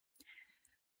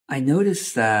I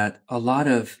notice that a lot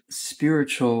of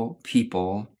spiritual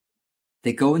people,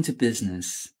 they go into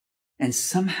business and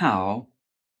somehow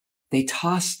they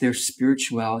toss their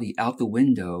spirituality out the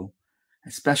window,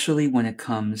 especially when it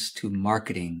comes to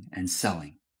marketing and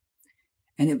selling.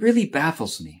 And it really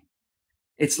baffles me.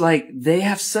 It's like they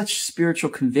have such spiritual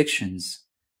convictions.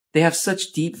 They have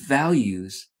such deep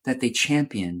values that they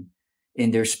champion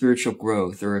in their spiritual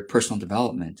growth or personal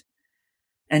development.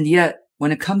 And yet,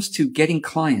 when it comes to getting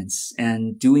clients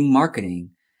and doing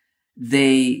marketing,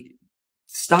 they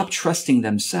stop trusting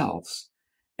themselves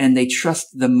and they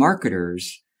trust the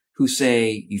marketers who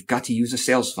say, you've got to use a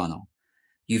sales funnel.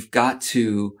 You've got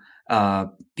to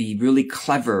be really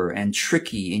clever and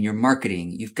tricky in your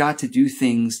marketing. You've got to do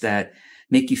things that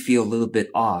make you feel a little bit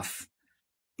off.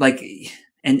 Like,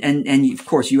 and of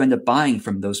course you end up buying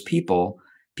from those people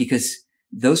because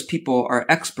those people are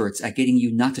experts at getting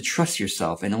you not to trust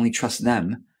yourself and only trust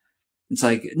them. It's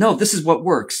like, no, this is what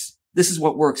works. This is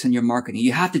what works in your marketing.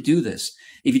 You have to do this.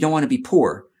 If you don't want to be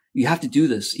poor, you have to do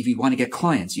this. If you want to get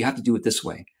clients, you have to do it this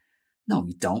way. No,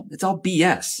 you don't. It's all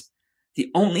BS.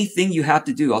 The only thing you have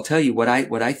to do, I'll tell you what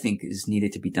I think is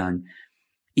needed to be done.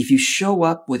 If you show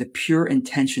up with a pure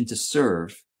intention to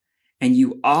serve and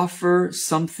you offer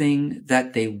something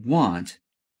that they want,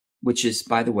 which is,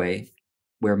 by the way,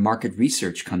 where market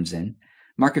research comes in.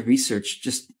 Market research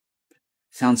just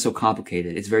sounds so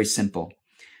complicated. It's very simple.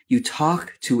 You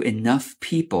talk to enough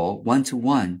people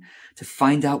one-to-one to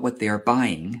find out what they are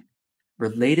buying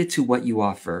related to what you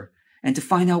offer and to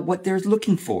find out what they're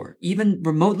looking for, even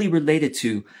remotely related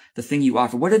to the thing you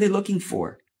offer. What are they looking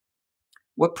for?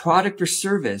 What product or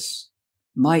service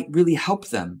might really help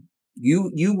them?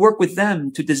 You work with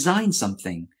them to design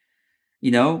something.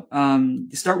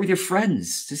 Start with your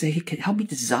friends to say, hey, help me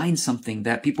design something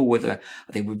that people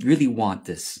they would really want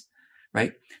this,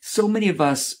 right? So many of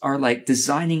us are like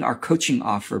designing our coaching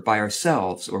offer by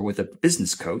ourselves or with a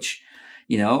business coach,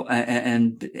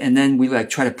 and then we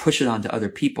like try to push it onto other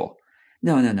people.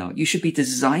 No. You should be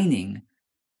designing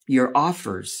your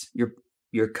offers,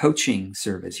 your coaching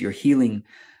service, your healing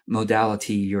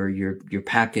modality, your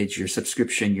package, your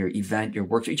subscription, your event, your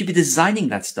workshop. You should be designing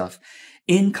that stuff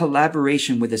in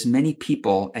collaboration with as many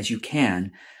people as you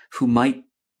can who might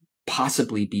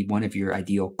possibly be one of your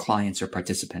ideal clients or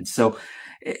participants. So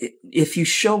if you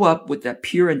show up with that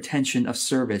pure intention of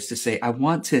service to say, I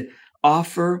want to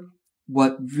offer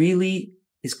what really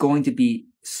is going to be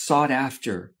sought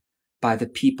after by the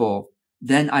people,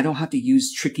 then I don't have to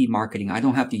use tricky marketing. I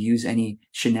don't have to use any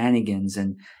shenanigans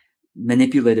and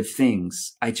manipulative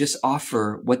things. I just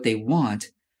offer what they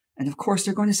want. And of course,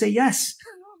 they're going to say yes.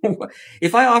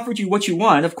 If I offered you what you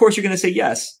want, of course, you're going to say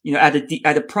yes.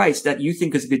 At a price that you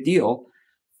think is a good deal,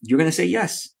 you're going to say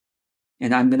yes.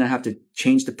 And I'm going to have to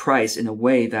change the price in a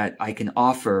way that I can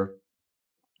offer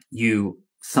you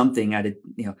something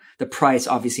the price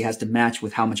obviously has to match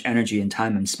with how much energy and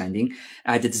time I'm spending.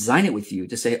 I had to design it with you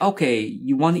to say, okay,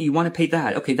 you want to pay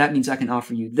that. Okay. That means I can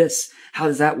offer you this. How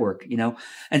does that work?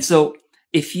 And so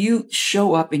if you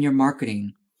show up in your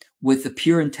marketing with the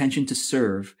pure intention to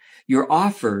serve, your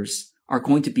offers are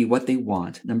going to be what they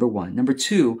want. Number one. Number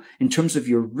two, in terms of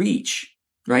your reach,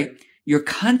 right? Your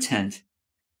content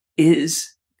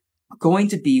is going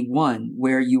to be one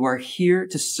where you are here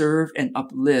to serve and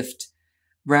uplift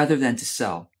rather than to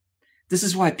sell. This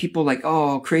is why people like,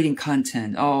 creating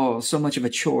content. So much of a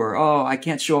chore. I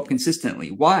can't show up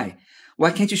consistently. Why?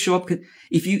 Why can't you show up?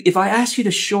 If I ask you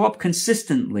to show up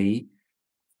consistently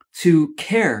to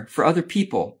care for other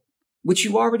people, which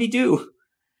you already do,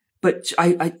 but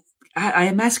I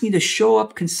am asking you to show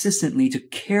up consistently to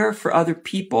care for other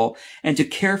people and to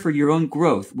care for your own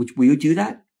growth. Will you do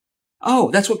that? Oh,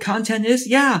 that's what content is?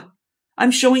 Yeah. I'm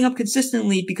showing up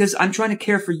consistently because I'm trying to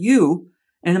care for you.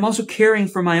 And I'm also caring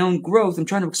for my own growth. I'm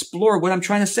trying to explore what I'm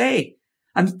trying to say.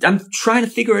 I'm trying to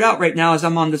figure it out right now as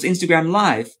I'm on this Instagram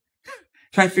live,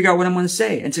 trying to figure out what I'm going to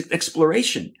say. It's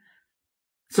exploration.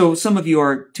 So some of you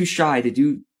are too shy to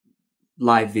do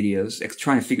live videos,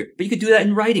 but you could do that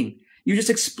in writing. You're just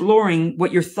exploring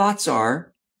what your thoughts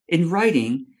are in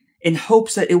writing in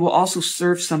hopes that it will also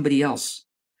serve somebody else.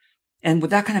 And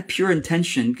with that kind of pure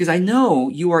intention, because I know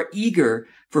you are eager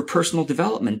for personal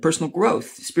development, personal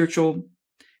growth, spiritual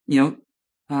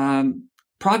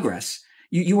progress.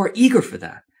 You are eager for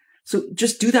that. So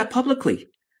just do that publicly.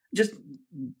 Just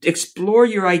explore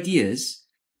your ideas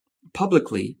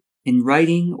publicly in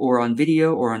writing or on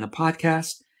video or on a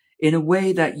podcast in a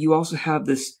way that you also have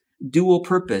this dual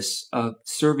purpose of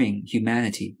serving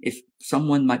humanity. If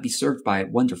someone might be served by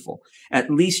it, wonderful. At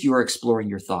least you are exploring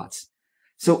your thoughts.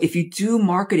 So if you do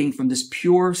marketing from this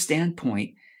pure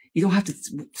standpoint, You don't have to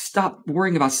stop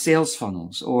worrying about sales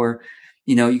funnels, or,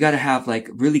 you got to have like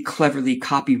really cleverly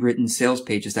copywritten sales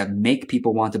pages that make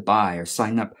people want to buy or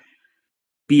sign up.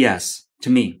 BS to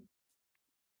me.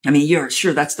 I mean, yeah,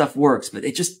 sure, that stuff works, but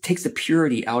it just takes the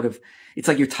purity out of, it's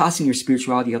like you're tossing your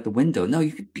spirituality out the window. No,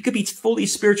 you could be fully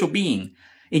spiritual being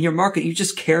in your market. You're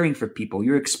just caring for people.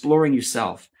 You're exploring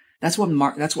yourself. That's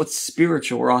what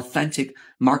spiritual or authentic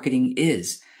marketing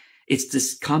is. It's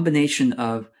this combination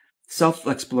of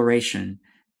self-exploration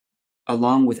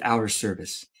along with outer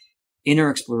service.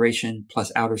 Inner exploration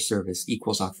plus outer service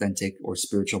equals authentic or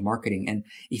spiritual marketing. And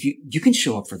if you can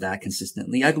show up for that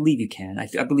consistently, I believe you can.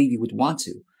 I believe you would want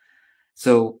to.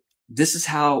 So this is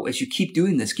how, as you keep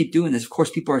doing this, of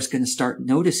course, people are going to start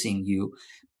noticing you,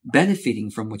 benefiting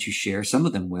from what you share. Some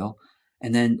of them will.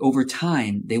 And then over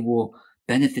time, they will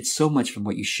benefit so much from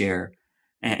what you share.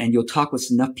 And you'll talk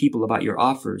with enough people about your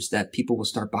offers that people will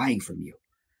start buying from you,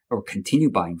 or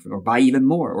continue buying from, or buy even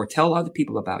more, or tell other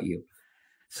people about you.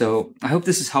 So I hope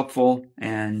this is helpful.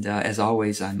 And as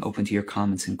always, I'm open to your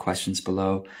comments and questions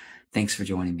below. Thanks for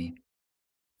joining me.